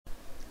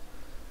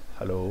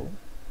Hello,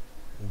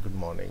 good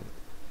morning,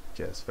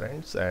 chess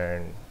friends,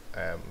 and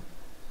I am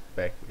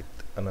back with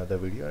another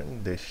video.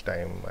 And this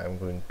time I'm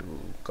going to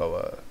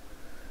cover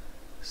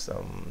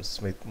some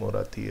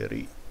Smith-Morra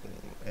theory,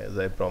 as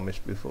I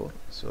promised before.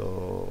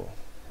 So,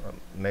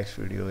 next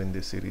video in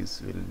this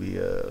series will be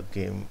a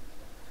game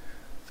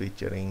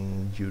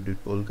featuring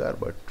Judith Polgar,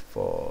 but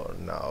for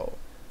now,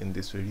 in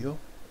this video,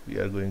 we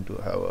are going to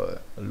have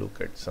a look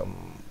at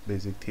some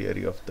basic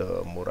theory of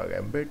the Morra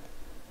Gambit.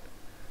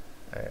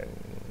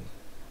 And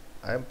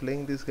I am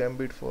playing this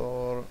gambit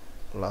for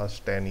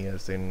last 10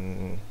 years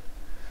in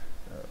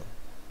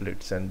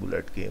blitz and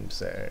bullet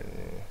games,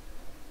 and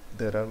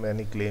there are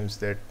many claims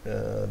that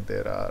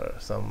there are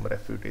some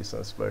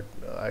refutations, but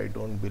I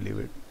don't believe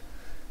it,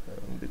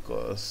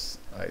 because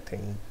I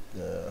think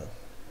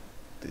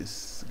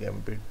this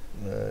gambit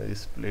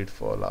is played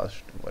for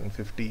last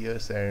 150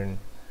 years, and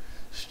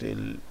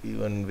still,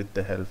 even with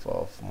the help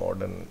of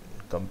modern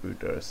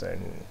computers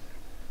and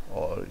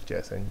all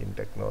chess engine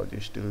technology,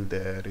 still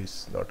there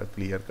is not a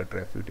clear-cut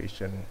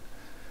refutation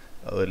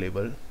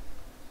available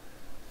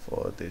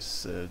for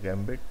this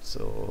gambit.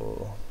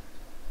 So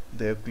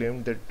they have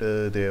claimed that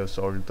they have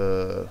solved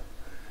the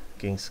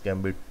king's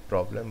gambit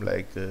problem,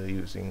 like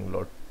using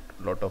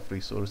lot of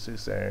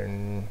resources,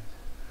 and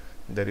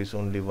there is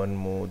only one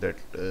move that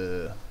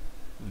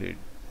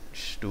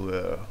leads to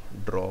a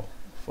draw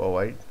for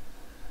white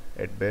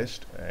at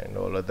best, and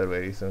all other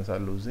variations are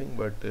losing.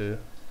 But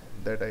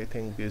that I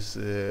think is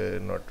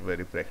not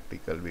very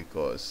practical,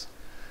 because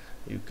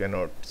you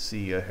cannot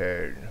see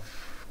ahead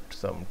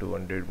some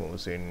 200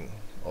 moves in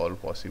all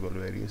possible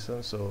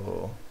variations.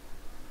 So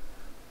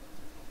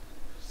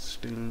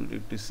still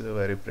it is a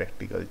very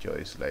practical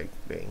choice, like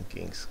playing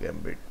king's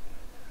gambit,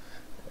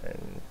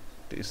 and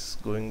it is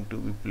going to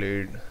be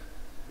played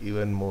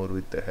even more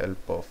with the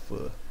help of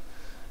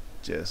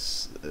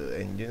chess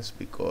engines,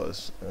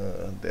 because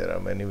there are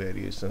many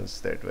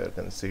variations that were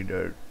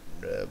considered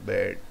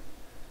bad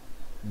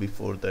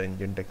before the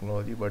engine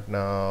technology, but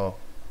now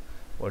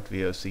what we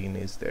have seen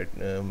is that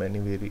many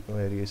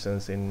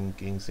variations in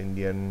King's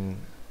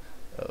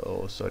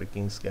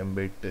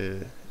Gambit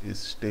is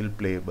still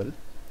playable,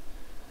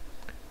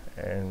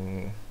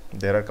 and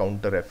there are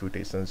counter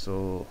refutations.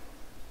 So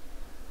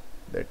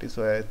that is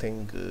why I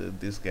think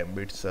these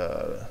gambits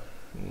are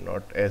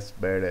not as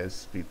bad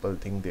as people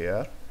think they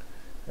are,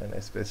 and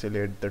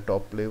especially at the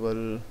top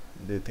level,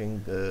 they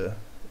think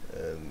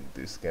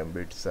these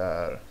gambits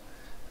are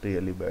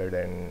really bad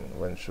and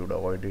one should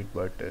avoid it.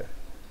 But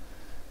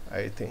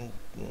I think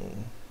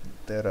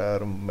there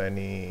are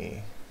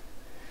many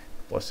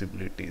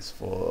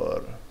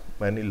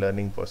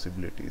learning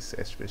possibilities,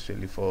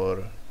 especially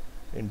for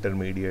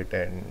intermediate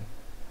and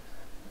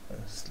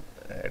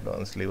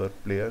advanced level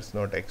players,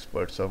 not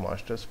experts or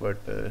masters. But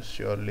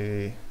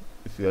surely,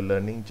 if you are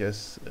learning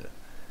chess,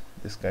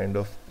 this kind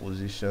of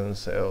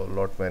positions have a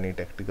lot many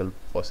tactical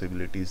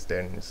possibilities,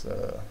 then it's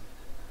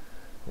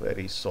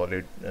very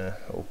solid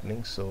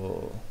opening.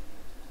 So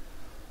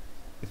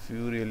if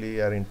you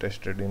really are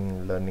interested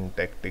in learning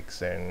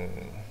tactics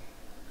and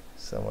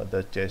some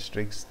other chess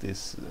tricks,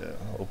 these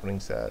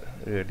openings are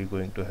really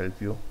going to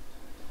help you,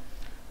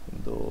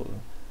 though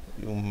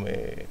you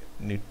may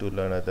need to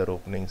learn other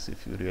openings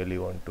if you really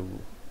want to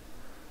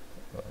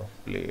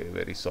play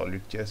very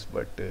solid chess.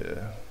 But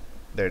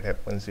that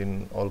happens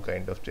in all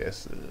kind of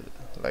chess,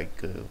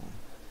 like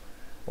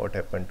what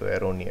happened to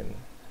Aronian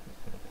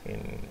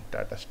in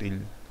Tata Steel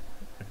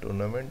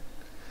tournament.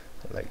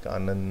 Like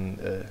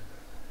Anand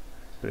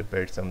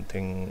prepared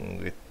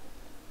something with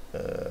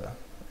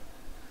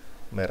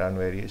Meran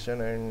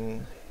variation,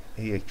 and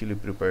he actually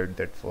prepared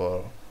that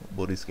for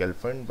Boris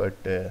Gelfand,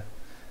 but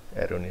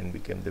Aronian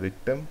became the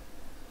victim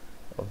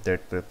of that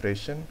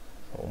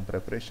home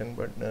preparation.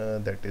 But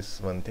that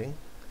is one thing.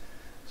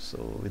 So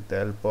with the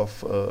help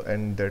of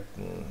and that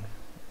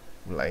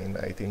line,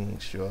 I think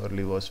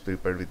surely was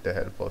prepared with the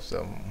help of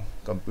some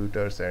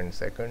computers and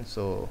seconds.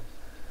 So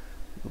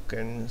you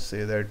can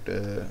say that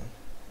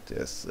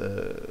chess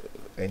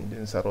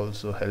engines are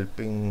also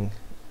helping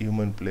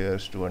human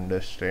players to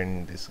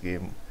understand this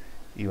game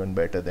even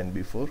better than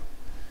before.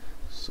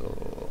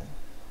 So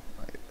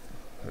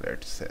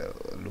let's have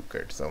a look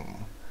at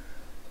some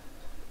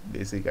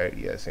basic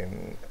ideas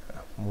in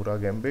Morra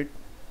Gambit.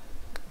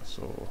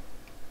 So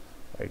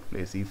white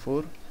plays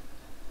e4,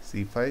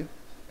 c5,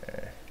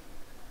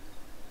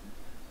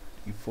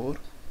 e4.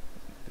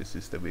 This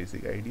is the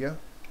basic idea.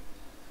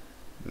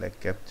 Black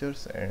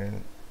captures,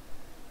 and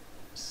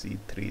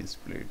c3 is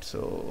played,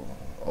 so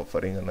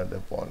offering another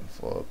pawn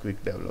for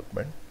quick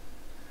development.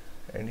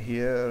 And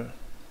here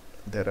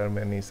there are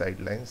many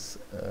sidelines.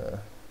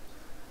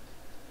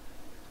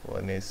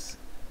 One is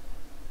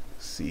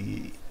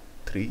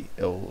c3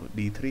 or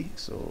d3,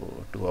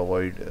 so to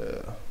avoid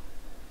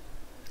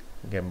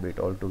gambit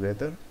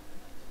altogether.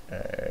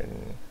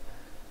 And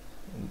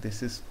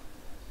this is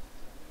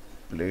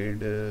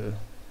played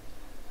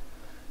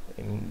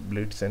in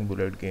blitz and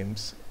bullet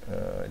games,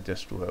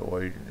 just to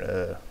avoid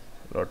a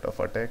lot of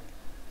attack.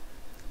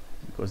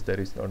 because there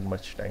is not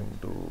much time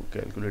to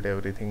calculate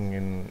everything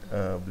in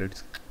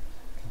blitz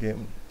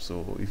game.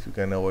 So if you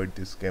can avoid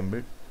this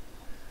gambit,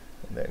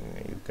 then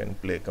you can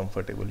play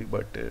comfortably,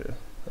 but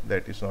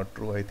that is not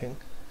true. I think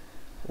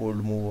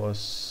old move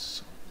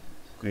was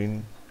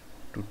queen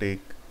to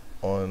take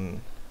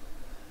on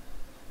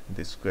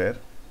this square,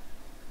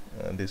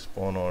 this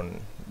pawn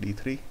on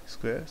d3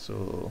 square.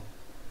 So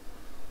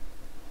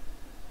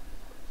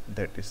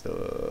that is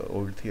the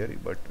old theory,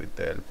 but with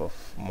the help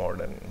of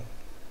modern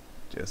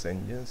chess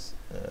engines,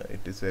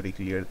 it is very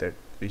clear that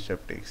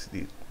bishop takes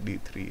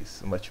d3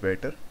 is much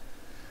better.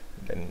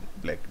 Then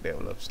black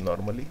develops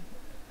normally,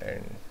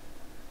 and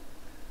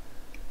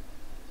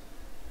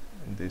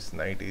this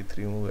knight a3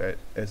 move,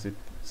 as it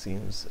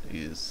seems,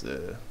 is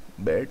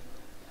bad,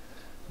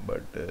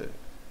 but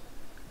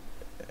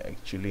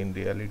actually in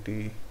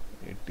reality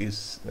it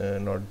is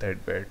not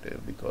that bad,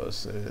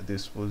 because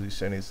this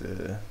position is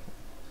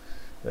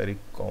very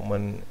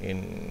common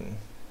in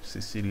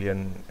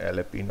Sicilian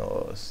Alpine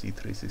or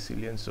c3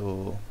 Sicilian.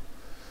 So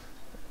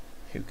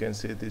you can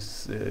say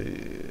this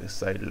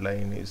side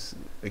line is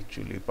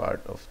actually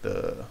part of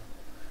the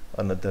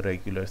another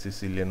regular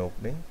Sicilian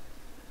opening.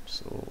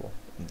 So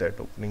that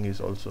opening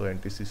is also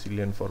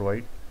anti-Sicilian for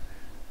white.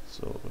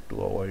 So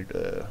to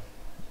avoid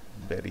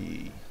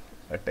very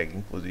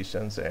attacking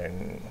positions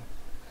and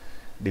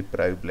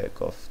deprive black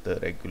of the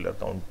regular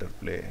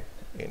counterplay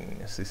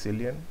in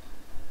Sicilian.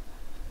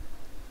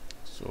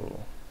 So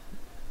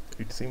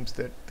it seems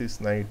that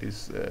this knight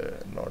is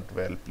not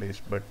well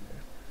placed, but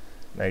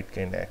knight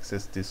can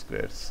access these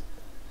squares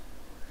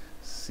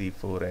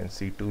c4 and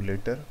c2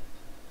 later,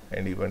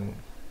 and even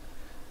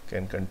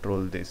can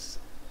control this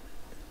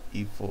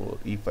e4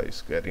 e5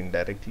 square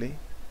indirectly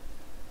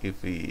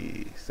if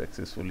he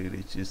successfully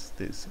reaches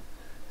this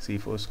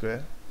c4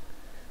 square.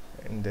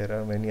 And there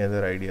are many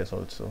other ideas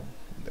also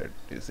that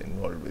is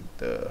involved with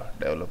the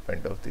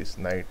development of this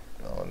knight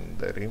on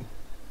the rim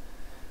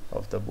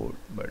of the board,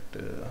 but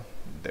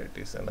that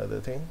is another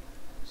thing.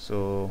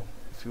 So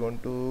if you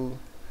want to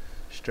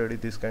study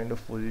this kind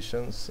of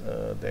positions,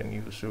 then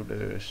you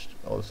should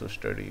also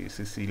study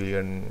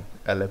Sicilian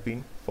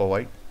Alpine for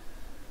white,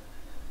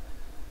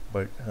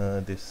 but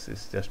this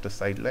is just a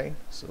sideline.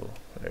 So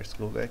let's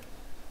go back.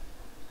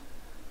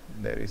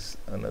 There is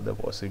another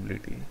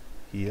possibility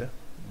here,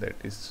 that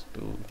is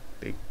to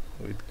take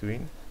with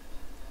queen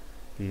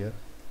here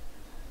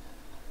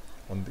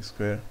on the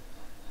square,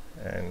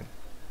 and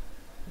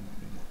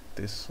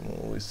this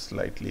move is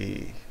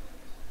slightly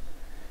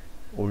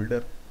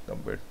older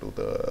compared to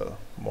the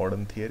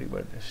modern theory,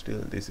 but still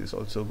this is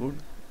also good.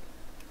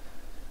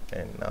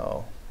 And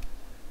now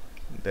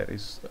there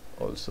is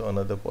also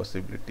another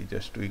possibility,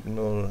 just to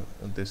ignore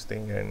this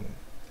thing and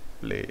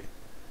play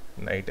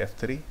knight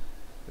f3,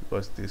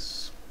 because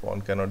this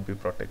pawn cannot be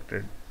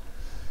protected.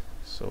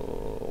 So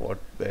what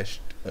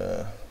best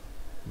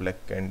black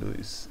can do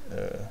is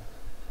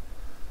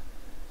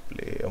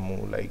play a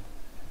move like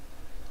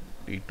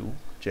d2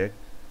 check,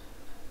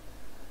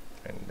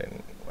 and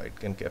then white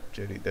can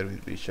capture either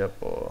with bishop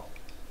or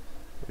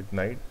with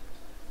knight,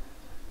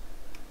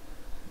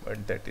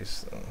 but that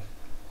is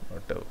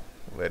not a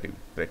very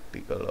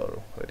practical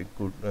or very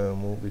good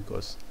move,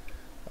 because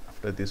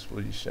after this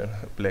position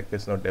black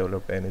has not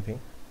developed anything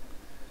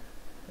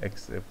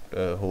except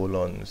a hole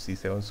on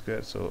c7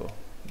 square, so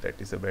that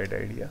is a bad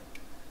idea.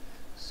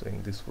 So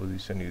in this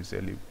position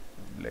usually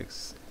black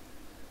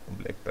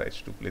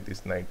tries to play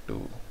this knight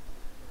to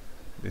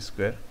this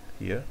square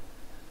here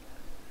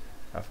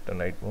after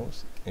knight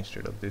moves.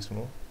 Instead of this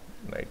move,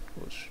 knight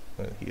goes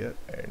here,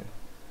 and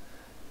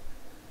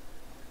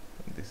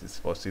this is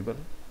possible,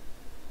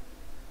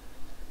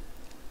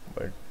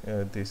 but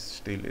this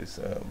still is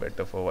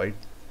better for white.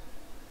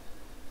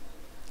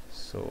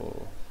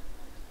 So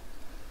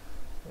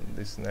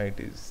this knight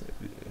is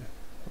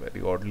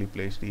very oddly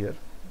placed here,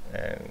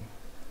 and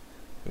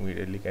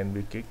immediately can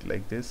be kicked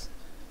like this,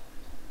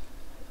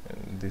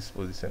 and this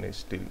position is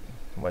still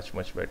much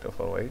better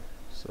for white.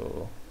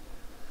 So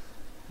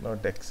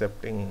not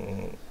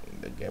accepting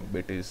the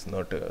gambit is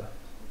not a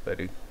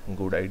very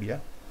good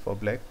idea for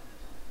black,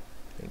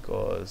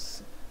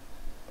 because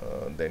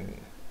then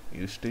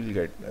you still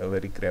get a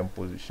very cramped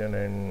position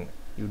and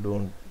you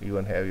don't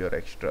even have your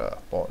extra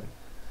pawn.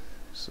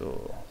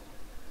 So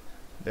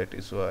that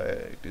is why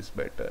it is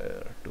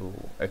better to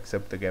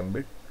accept the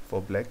gambit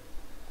for black.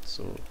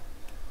 So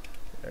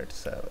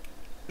let's have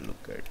a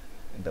look at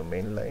the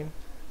main line.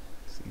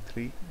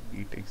 c3,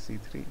 b takes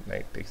c3,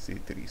 knight takes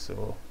c3.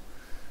 So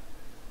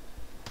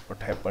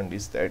what happened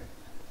is that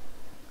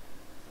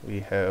we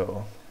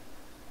have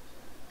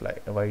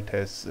white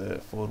has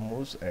 4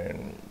 moves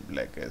and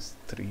black has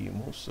 3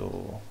 moves,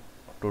 so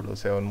total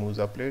 7 moves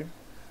are played,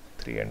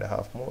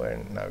 3.5 move,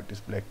 and now it is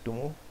black to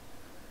move.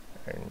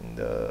 And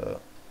the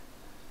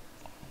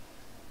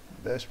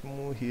best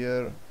move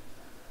here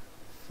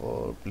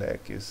for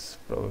black is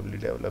probably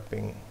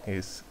developing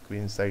his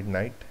queenside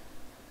knight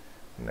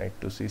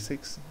to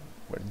c6,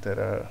 but there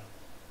are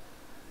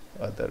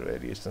other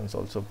variations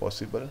also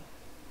possible,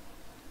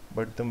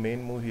 but the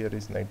main move here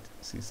is knight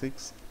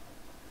c6,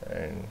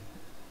 and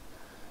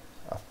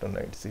after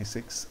knight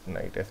c6,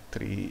 knight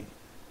f3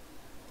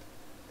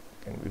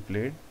 can be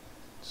played.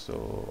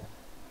 So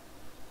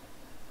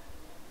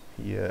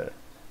here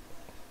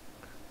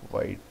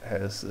white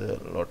has a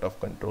lot of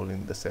control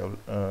in the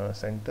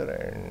center,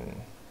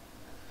 and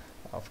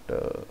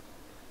after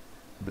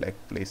black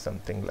plays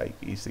something like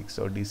e6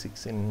 or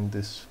d6 in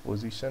this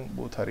position,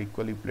 both are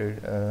equally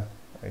played.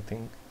 I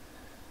think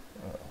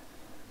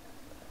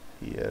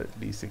here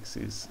d6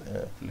 is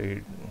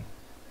played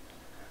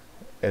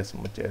as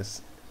much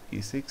as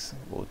e6.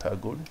 Both are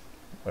good,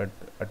 but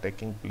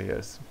attacking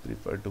players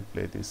prefer to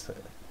play this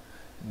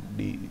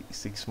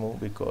d6 move,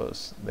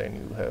 because then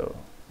you have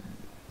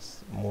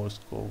more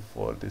scope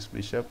for this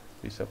bishop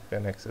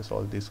can access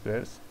all these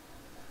squares,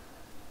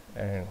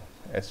 and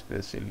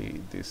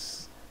especially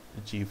this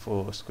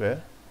g4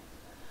 square.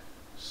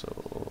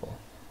 So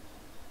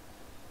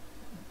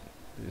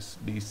this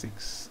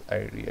d6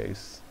 idea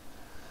is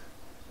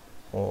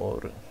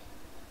more,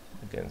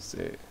 you can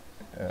say,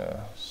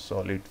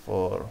 solid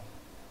for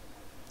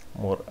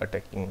more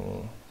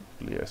attacking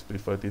players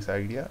prefer this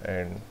idea,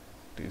 and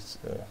it is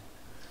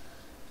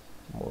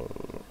more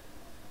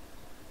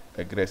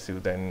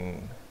aggressive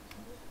than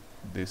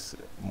this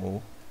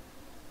move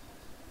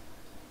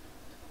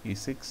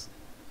e6,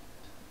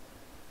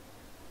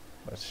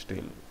 but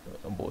still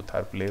both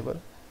are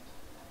playable.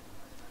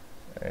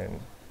 And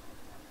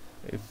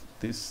if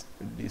this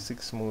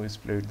d6 move is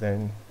played,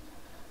 then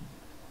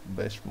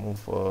best move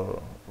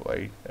for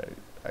white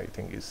I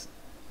think is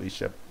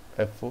bishop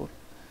f4,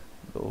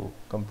 though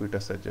computer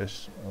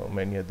suggests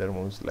many other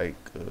moves like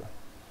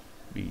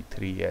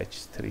b3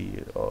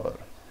 h3 or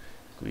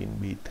queen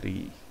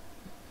b3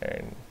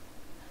 and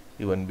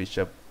even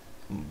bishop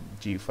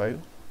g5,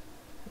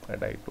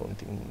 and I don't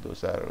think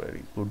those are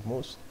very good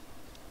moves.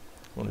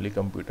 Only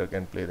computer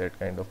can play that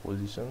kind of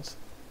positions.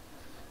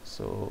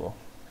 So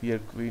here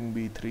queen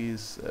b3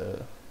 is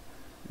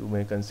you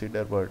may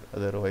consider, but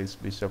otherwise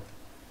bishop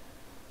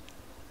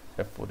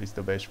f4 is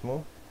the best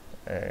move,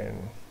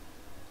 and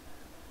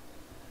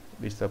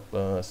bishop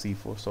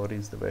c4 sorry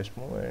is the best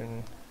move.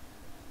 And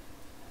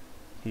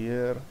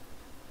here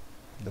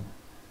the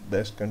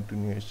best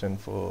continuation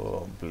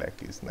for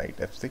black is knight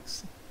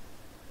f6.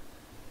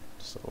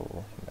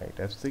 So knight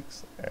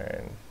f6,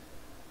 and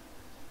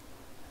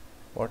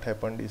what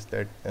happened is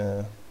that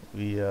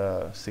we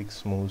are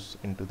 6 moves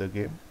into the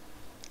game,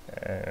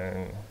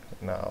 and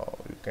now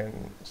you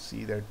can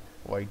see that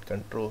white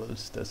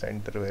controls the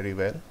center very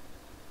well.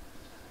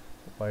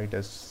 White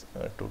has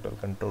total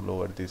control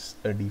over this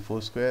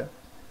d4 square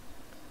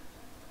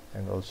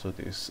and also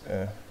this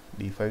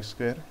d5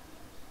 square.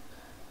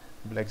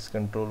 Black's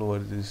control over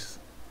this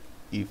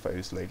e5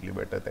 is slightly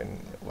better than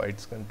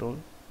white's control,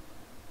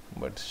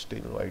 but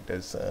still white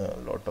has a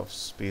lot of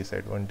space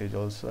advantage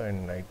also,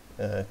 and knight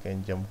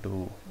can jump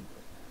to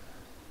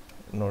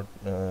not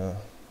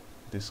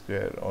this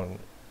square on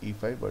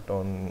e5 but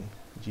on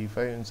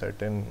g5 in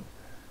certain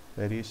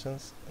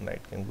variations.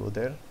 Knight can go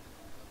there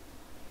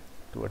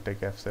to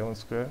attack f7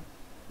 square.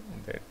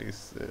 That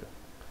is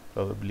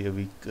probably a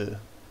weak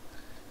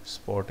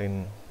spot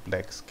in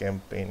black's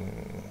camp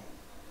in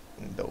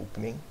the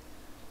opening,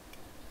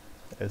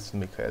 as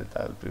Mikhail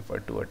Tal prefer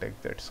to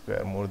attack that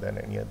square more than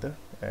any other.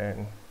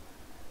 And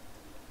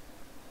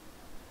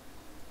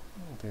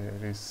there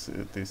is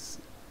this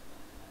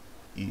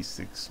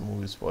e6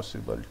 move is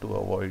possible to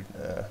avoid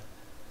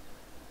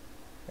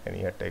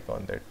any attack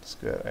on that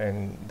square,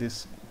 and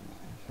this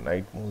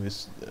knight move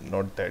is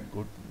not that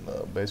good.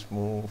 Best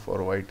move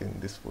for white in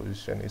this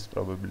position is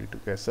probably to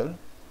castle,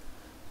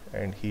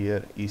 and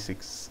here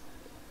e6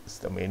 is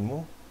the main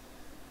move.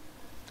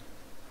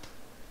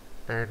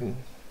 And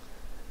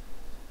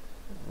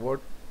what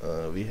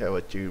we have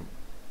achieved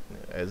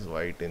as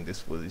white in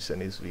this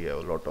position is we have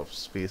a lot of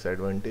space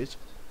advantage.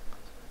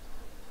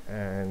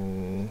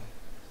 And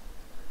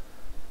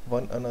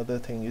another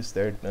thing is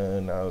that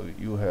now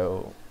you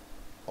have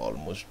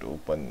almost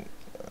open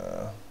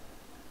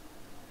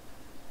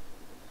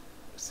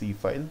c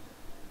file,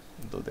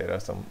 though there are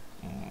some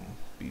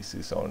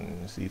pieces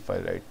on c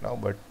file right now,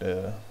 but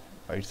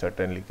I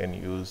certainly can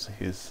use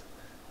his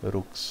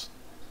rooks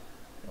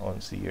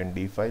on c and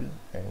d file,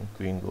 and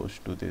queen goes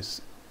to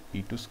this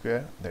e2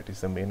 square. That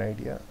is the main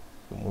idea,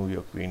 to move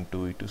your queen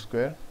to e2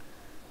 square,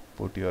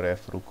 put your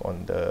f rook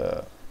on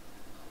the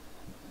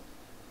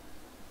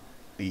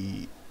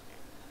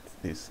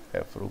this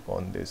f rook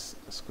on this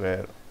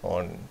square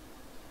on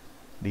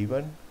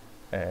d1,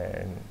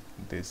 and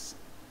this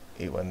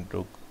a1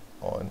 rook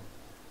on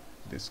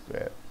this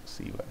square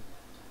c1.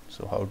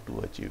 So how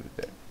to achieve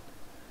that?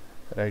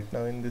 Right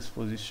now in this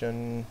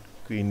position,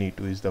 queen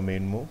e2 is the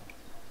main move,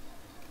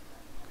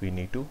 queen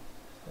e2,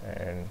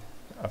 and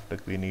after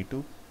queen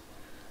e2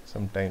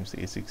 sometimes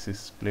a6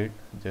 is played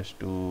just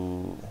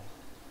to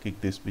kick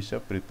this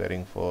bishop,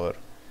 preparing for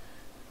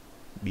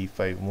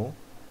b5 move.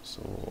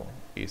 So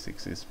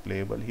a6 is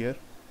playable here,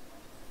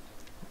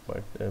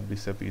 but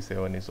bishop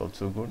e7 is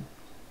also good,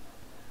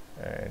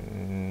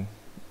 and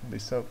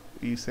bishop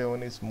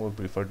e7 is more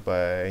preferred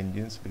by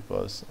engines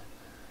because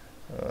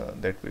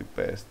that we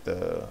press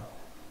the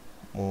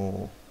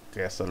move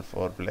castle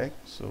for black.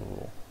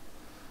 So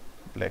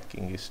black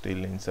king is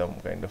still in some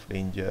kind of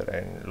danger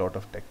and lot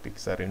of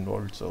tactics are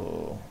involved.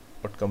 So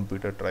what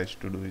computer tries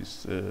to do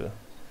is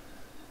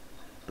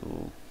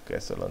to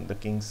castle on the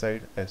king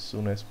side as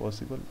soon as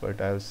possible, but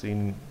I have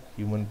seen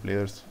human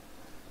players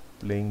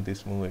playing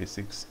this move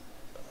a6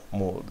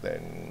 more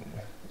than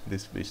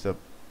this bishop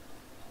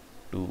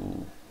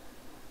to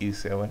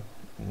e7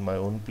 in my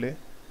own play,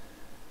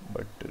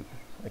 but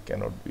I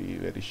cannot be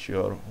very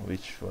sure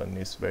which one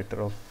is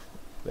better of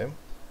them.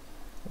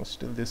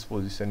 Still this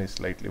position is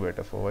slightly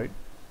better for white,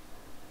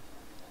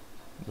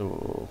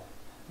 though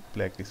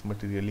black is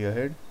materially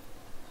ahead.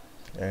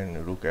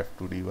 And rook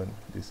f2 d1,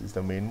 this is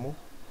the main move.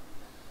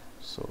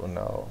 So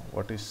now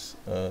what is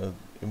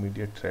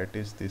immediate threat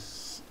is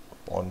this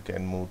pawn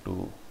can move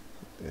to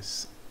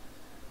this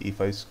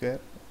e5 square,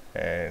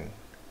 and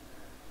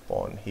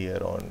pawn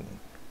here on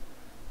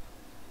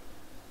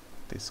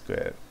this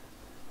square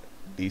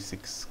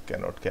d6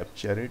 cannot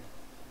capture it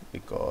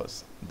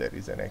because there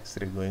is an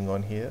x-ray going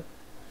on here.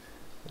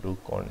 Rook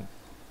on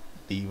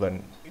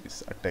d1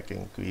 is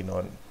attacking queen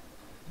on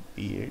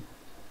d8,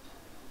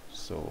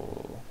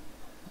 so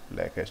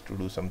black has to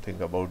do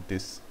something about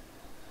this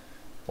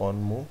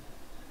pawn move,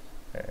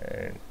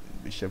 and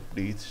bishop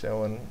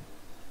d7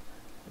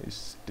 is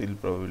still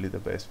probably the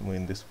best move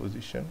in this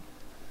position,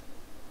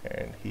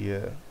 and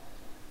here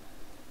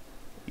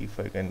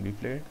e5 can be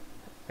played,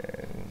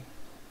 and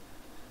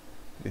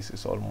this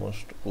is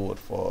almost over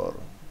for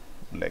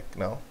black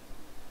now.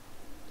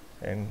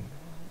 And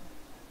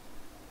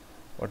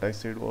what I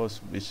said was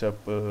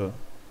bishop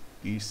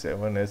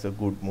e7 as a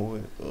good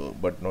move,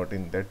 but not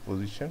in that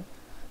position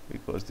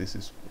because this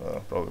is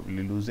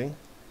probably losing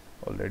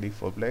already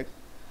for black.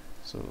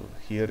 So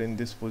here in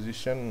this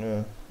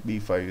position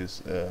b5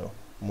 is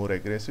more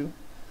aggressive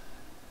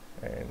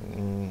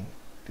and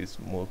it is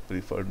more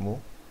preferred move.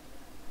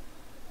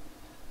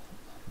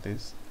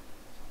 This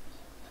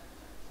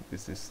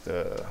is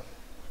the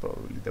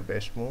probably the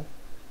best move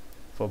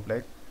for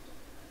black.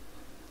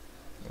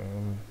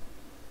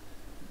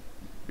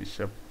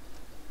 Bishop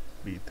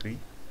b3,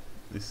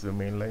 this is the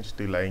main line,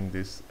 still eyeing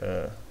this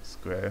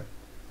square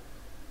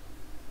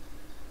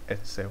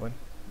h7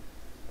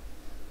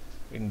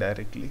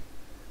 indirectly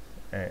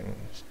and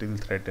still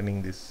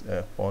threatening this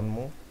pawn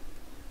move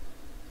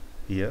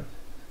here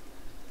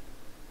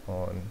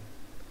on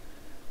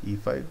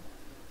e5,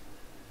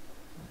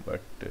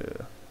 but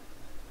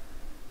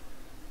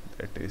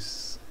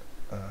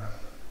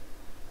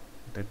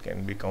that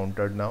can be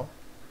countered now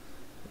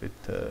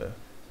with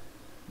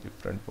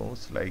different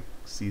moves like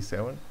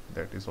c7.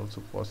 That is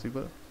also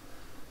possible.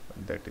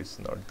 That is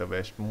not the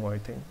best move, I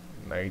think.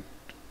 Knight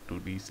to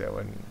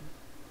d7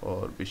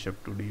 or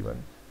bishop to d1.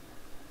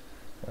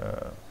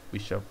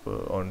 Bishop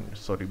on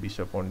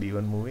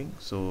d1 moving.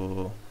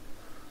 So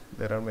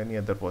there are many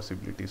other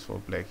possibilities for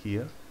black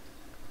here,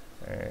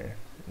 and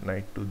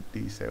knight to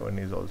d7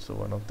 is also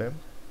one of them,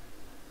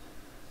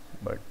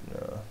 but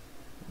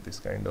this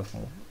kind of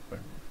move, but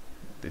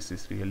this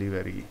is really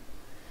very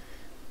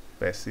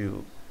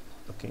passive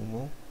looking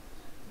move,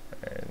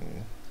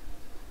 and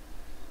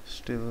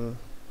still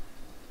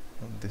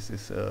this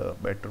is a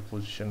better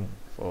position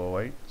for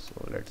white. So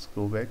let's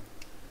go back,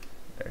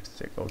 let's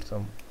check out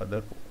some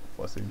other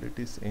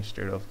possibilities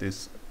instead of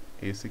this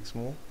a6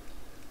 move,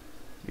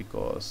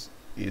 because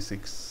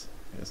a6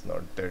 is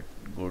not that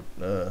good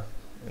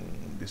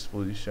in this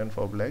position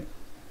for black.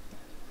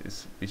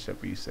 This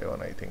bishop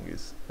e7 I think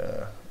is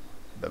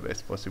the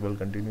best possible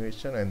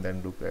continuation, and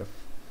then rook f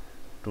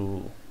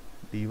to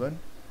d1,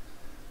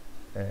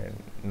 and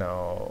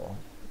now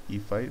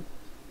e5,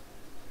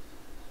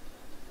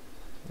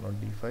 not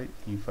d5,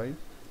 e5.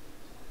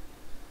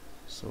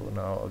 So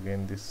now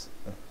again this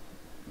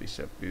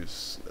bishop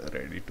is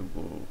ready to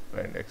go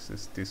and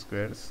access the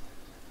squares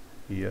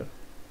here,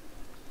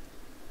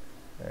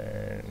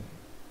 and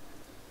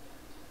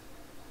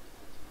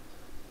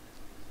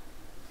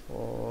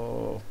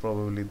for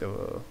probably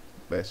the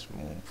best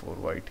move for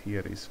white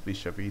here is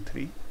bishop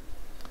e3,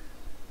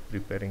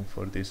 preparing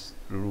for this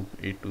rook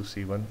a to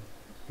c1,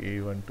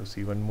 a1 to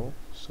c1 move.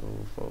 So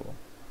for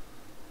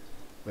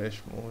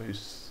best move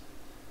is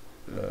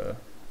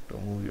to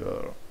move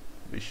your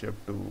bishop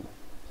to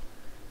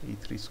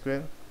e3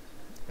 square.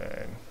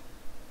 And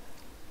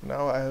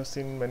now I have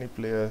seen many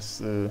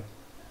players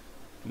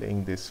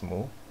playing this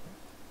move,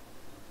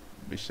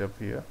 bishop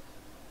here,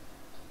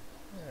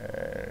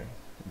 and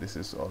this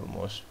is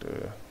almost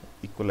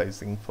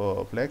equalizing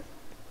for black.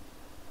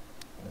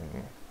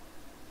 And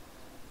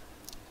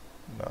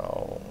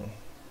now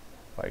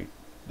white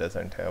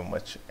doesn't have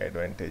much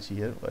advantage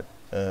here, but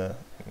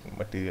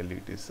materially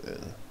it is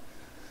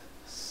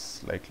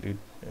slightly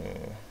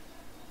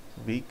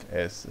weak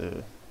as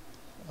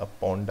a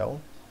pawn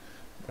down,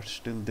 but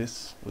still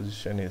this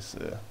position is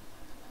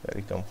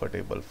very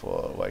comfortable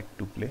for white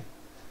to play.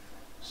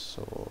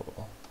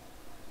 So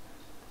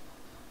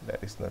there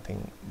is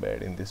nothing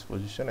bad in this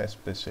position,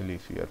 especially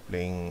if you are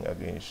playing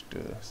against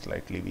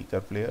slightly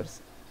weaker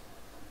players.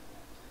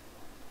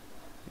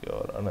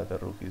 your another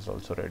rook is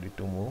also ready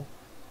to move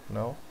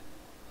now,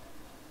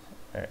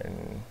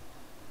 and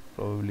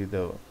probably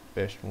the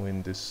best move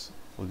in this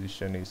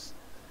position is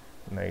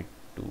knight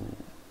to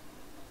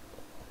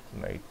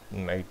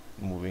knight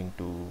moving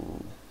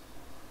to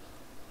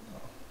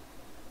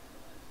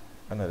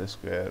another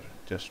square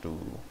just to,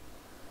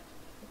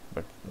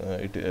 but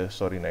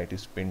sorry, knight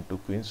is pinned to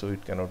queen, so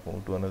it cannot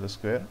move to another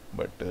square,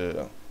 but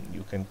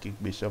you can kick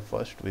bishop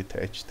first with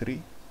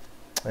h3,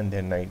 and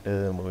then knight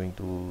moving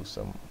to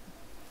some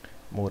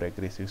more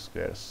aggressive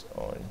squares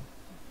on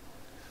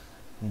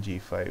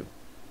g5,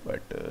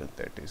 but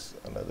that is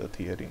another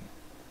theory.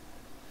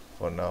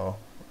 For now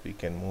we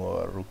can move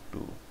our rook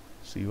to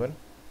c1,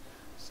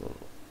 so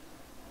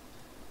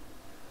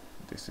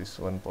this is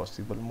one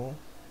possible move.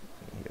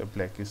 Here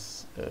black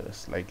is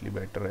slightly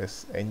better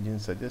as engine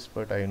suggests,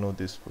 but I know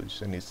this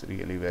position is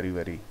really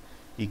very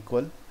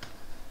equal.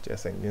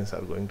 Chess engines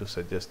are going to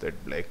suggest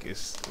that black is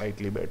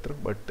slightly better,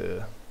 but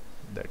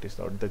that is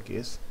not the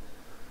case.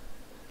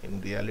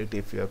 In reality,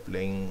 if you are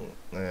playing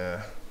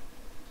a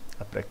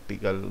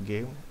practical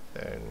game,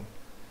 and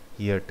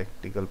here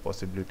tactical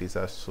possibilities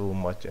are so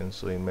much and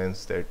so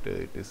immense that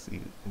it is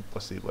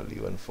impossible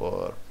even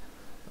for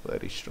a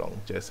very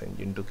strong chess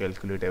engine to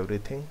calculate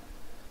everything.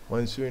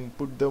 Once you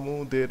input the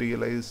move, they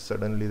realize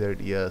suddenly that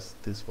yes,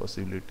 this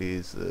possibility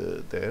is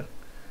there.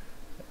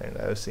 And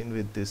I have seen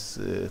with this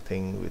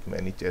thing with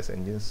many chess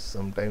engines,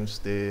 sometimes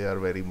they are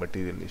very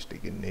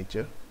materialistic in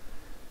nature.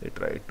 They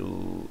try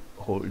to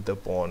hold the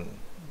pawn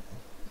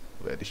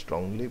very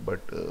strongly,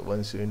 but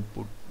once you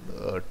input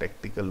a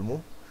tactical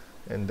move,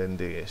 and then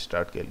they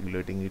start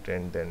calculating it,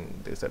 and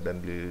then they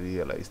suddenly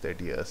realize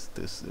that yes,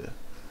 this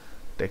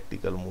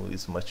tactical move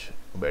is much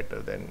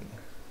better than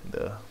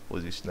the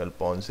positional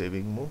pawn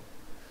saving move.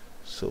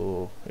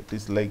 So it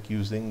is like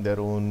using their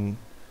own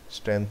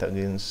strength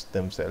against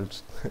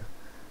themselves,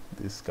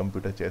 these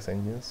computer chess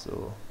engines.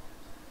 So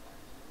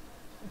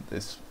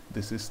this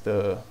is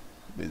the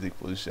basic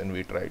position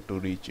we try to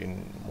reach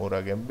in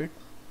Morra Gambit.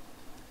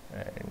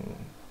 And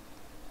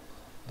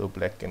though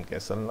black can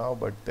castle now,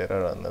 but there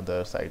are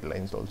another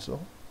sidelines also,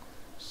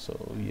 so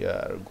we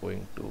are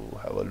going to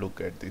have a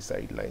look at the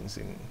sidelines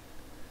in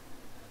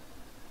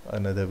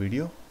another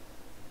video,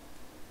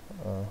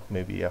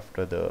 maybe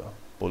after the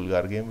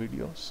Polgar game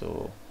video.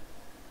 So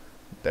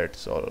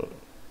that's all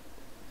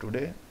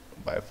today.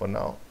 Bye for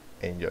now.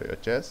 Enjoy your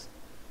chess.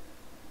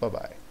 Bye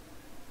bye.